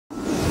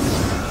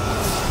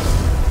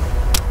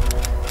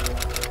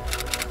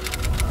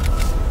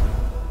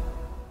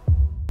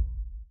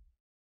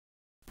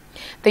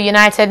The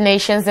United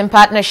Nations, in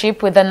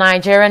partnership with the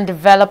Nigerian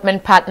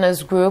Development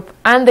Partners Group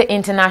and the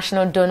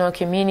international donor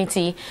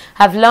community,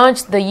 have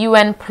launched the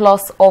UN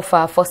Plus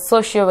offer for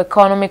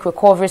socio-economic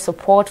recovery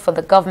support for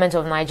the government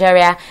of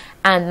Nigeria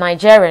and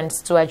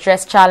Nigerians to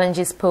address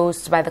challenges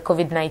posed by the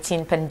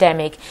COVID-19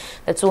 pandemic.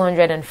 The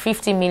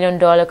 $250 million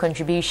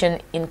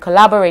contribution, in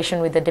collaboration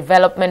with the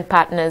development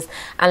partners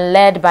and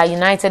led by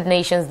United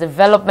Nations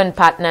Development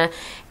Partner,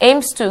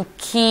 aims to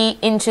key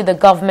into the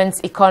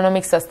government's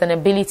economic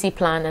sustainability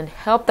plan and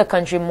help the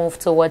country move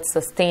towards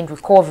sustained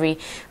recovery.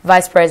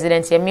 Vice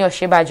President Yemi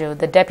Osinbajo,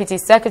 the Deputy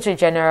Secretary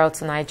General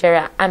to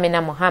Nigeria,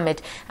 Amina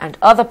Mohammed, and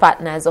other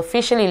partners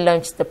officially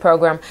launched the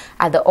program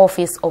at the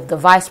office of the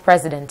Vice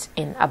President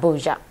in Abuja.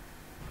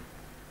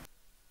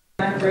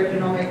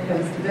 Macroeconomic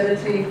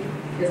stability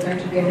is going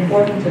to be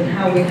important, and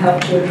how we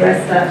help to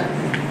address that.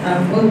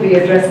 We'll be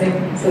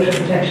addressing social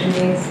protection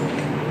needs.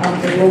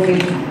 It will be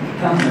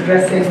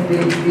addressing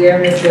the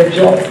areas where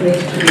jobs need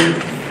to be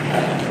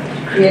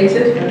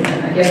created.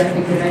 And again, I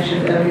think we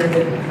mentioned earlier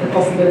the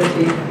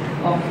possibility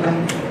of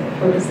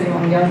focusing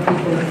on young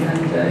people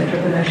and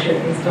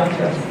entrepreneurship and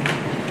startups.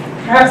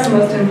 Perhaps the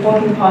most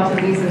important part of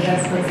these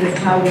investments is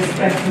how we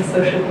strengthen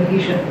social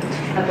cohesion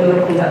at the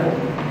local level.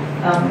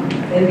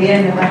 In the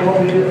end, no matter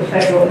what we do at the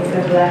federal, it's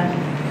going to land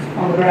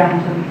on the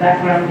ground, and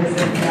that ground is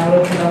in our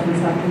local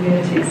governments, our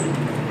communities.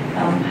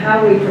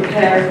 How we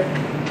prepare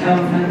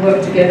and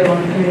work together on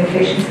a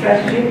communication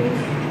strategy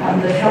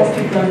that helps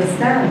people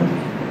understand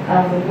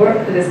the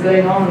work that is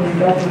going on in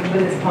government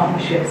with its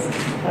partnerships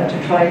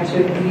to try to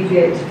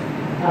alleviate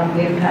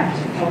the impact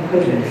of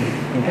COVID.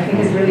 I think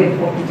is really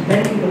important.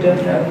 Many people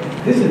don't know.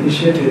 This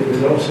initiative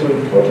is also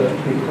important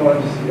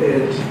because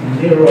it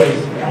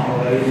mirrors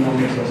our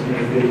economic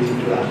sustainability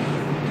plan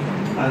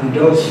and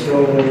does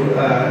so in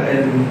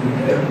an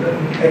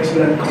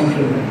excellent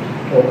complement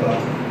of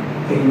our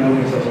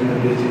economic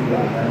sustainability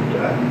plan.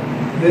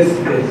 And this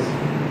is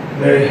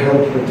very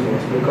helpful to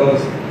us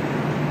because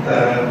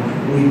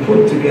we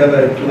put together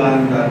a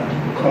plan that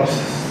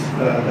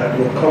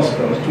will cost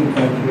us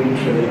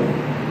 2.3 trillion.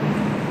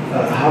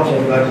 Half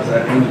of that, as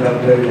I pointed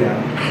out earlier,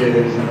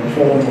 is in the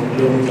form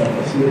of loans and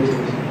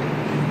facilities.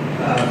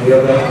 The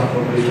other half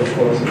of it, of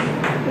course,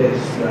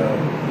 is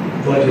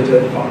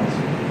budgeted funds.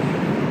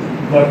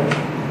 But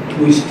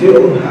we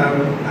still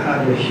have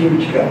had a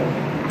huge gap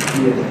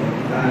here,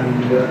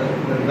 and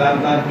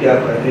that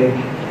gap, I think,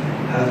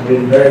 has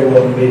been very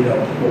well made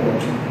up for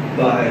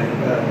by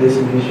this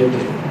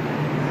initiative.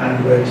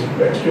 And we're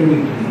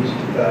extremely pleased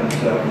that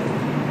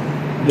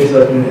this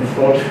has been a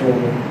thoughtful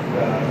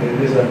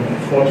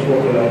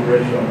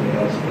collaboration with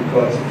us,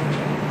 because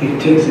it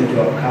takes into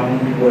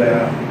account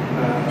where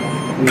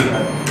we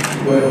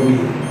were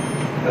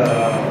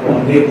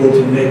unable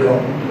to make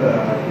up the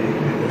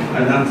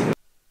finances.